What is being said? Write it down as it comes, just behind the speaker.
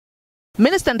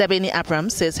Minister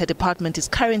Ndabeni-Abrahams says her department is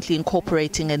currently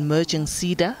incorporating and merging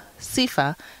SEDA,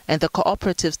 SEFA and the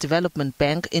Cooperatives Development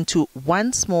Bank into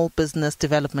one small business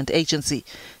development agency.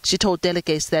 She told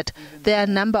delegates that there are a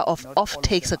number of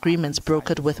off-takes agreements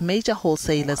brokered with major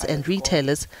wholesalers and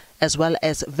retailers, as well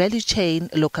as value chain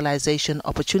localization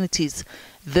opportunities.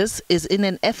 This is in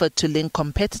an effort to link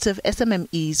competitive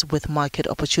SMMEs with market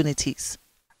opportunities.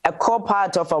 A core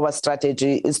part of our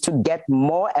strategy is to get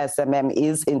more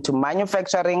SMMEs into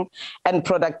manufacturing and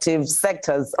productive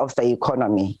sectors of the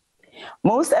economy.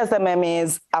 Most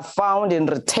SMMEs are found in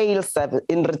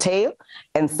retail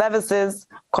and services,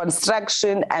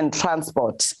 construction and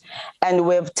transport. And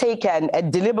we've taken a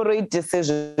deliberate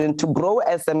decision to grow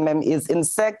SMMEs in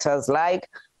sectors like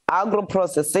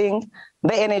agro-processing,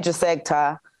 the energy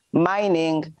sector,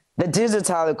 mining, the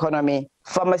digital economy,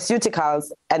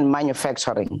 pharmaceuticals, and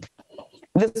manufacturing.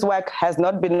 This work has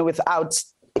not been without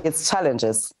its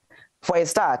challenges. For a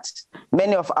start,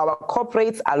 many of our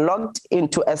corporates are locked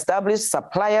into established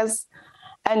suppliers,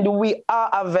 and we are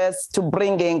averse to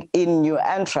bringing in new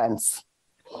entrants.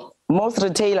 Most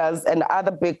retailers and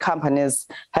other big companies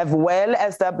have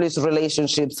well-established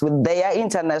relationships with their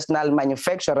international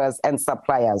manufacturers and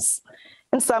suppliers.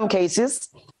 In some cases,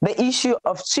 the issue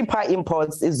of cheaper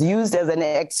imports is used as an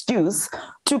excuse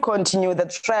to continue the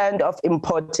trend of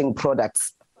importing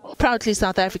products. Proudly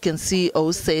South African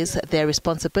CEO says their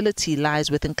responsibility lies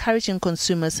with encouraging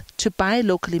consumers to buy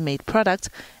locally made products,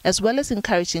 as well as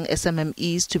encouraging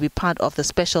SMMEs to be part of the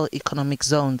special economic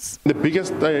zones. The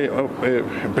biggest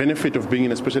benefit of being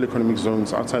in a special economic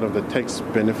zones outside of the tax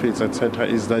benefits, etc.,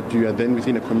 is that you are then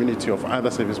within a community of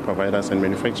other service providers and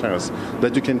manufacturers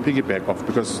that you can piggyback off,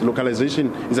 because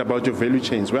localization is about your value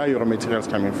chains. Where are your materials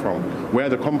coming from? Where are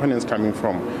the components coming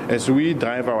from? As we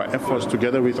drive our efforts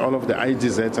together with all of the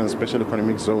IGZs and special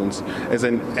economic zones, as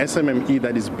an SMME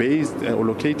that is based or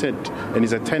located and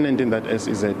is a tenant in that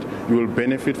SEZ, you will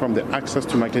benefit from the access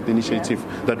to market initiative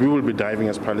that we will be driving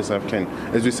as proudly South African.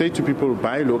 As we say to people,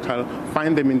 buy local,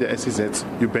 find them in the SEZs,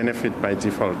 you benefit by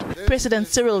default. President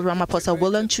Cyril Ramaphosa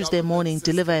will on Tuesday morning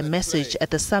deliver a message at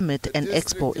the summit and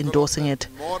Expo endorsing it.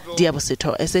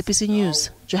 Diabosito, SABC News,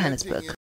 Johannesburg.